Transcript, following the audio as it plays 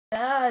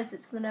guys,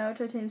 it's the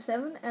Naruto Team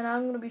 7 and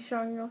I'm going to be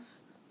showing off,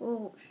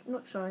 well,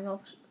 not showing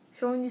off,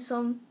 showing you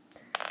some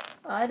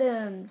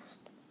items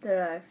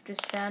that I've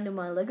just found in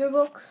my Lego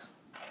box.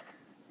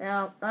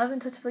 Now, I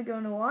haven't touched Lego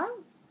in a while,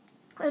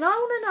 and I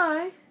want to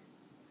know,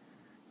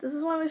 this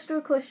is my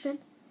mystery question,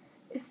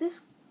 if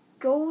this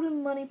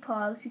golden money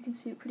pile, if you can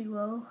see it pretty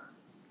well,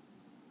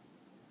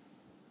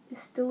 is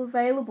still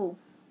available.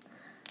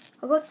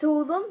 I got two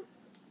of them.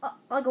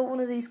 I got one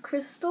of these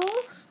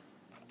crystals.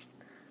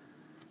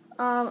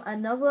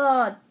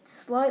 Another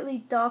slightly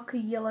darker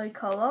yellow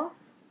color.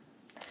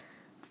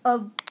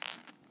 A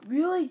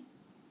really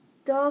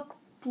dark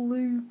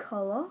blue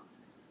color.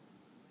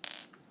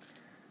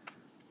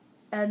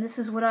 And this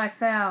is what I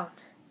found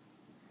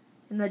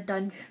in the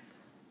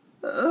dungeons.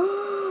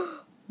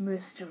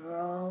 Mr.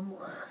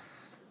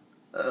 Armless.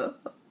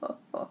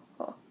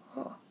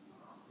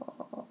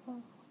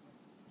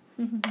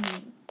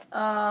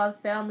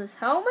 Found this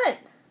helmet.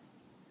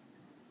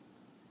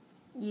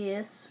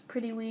 Yes,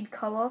 pretty weird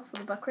colour for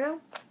the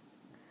background.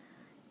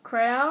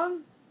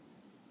 Crown.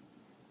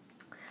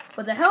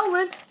 But the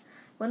helmet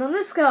went on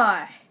this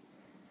guy.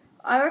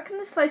 I reckon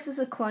this face is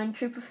a clone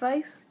trooper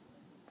face.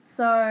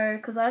 So,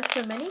 because I have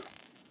so many.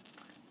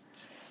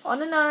 I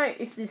don't know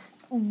if this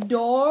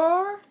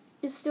door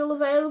is still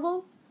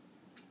available.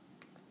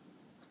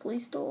 This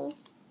police door.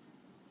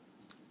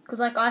 Because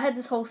like I had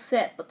this whole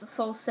set, but this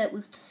whole set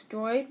was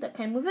destroyed that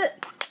came with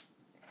it.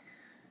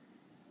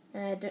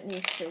 And I don't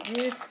need to show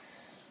this.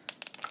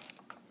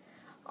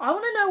 I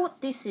want to know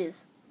what this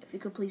is. If you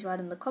could please write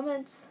in the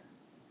comments.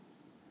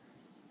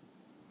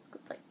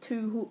 Got like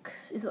two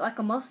hooks. Is it like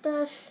a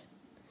mustache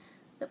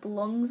that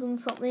belongs on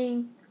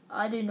something?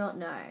 I do not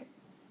know.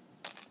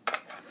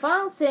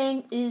 Final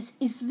thing is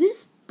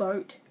this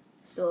boat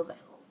still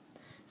available?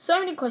 So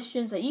many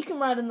questions that you can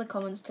write in the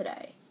comments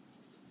today.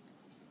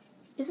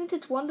 Isn't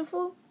it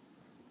wonderful?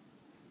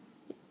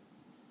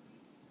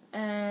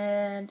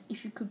 And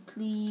if you could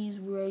please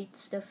rate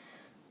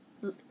stuff,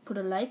 put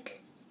a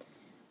like,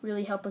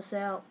 really help us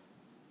out.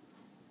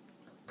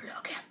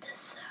 Block out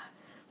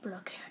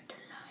the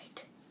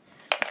light.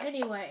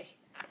 Anyway,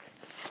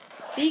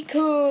 be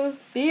cool,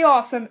 be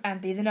awesome,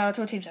 and be the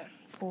Naruto Team 7.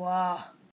 Wow.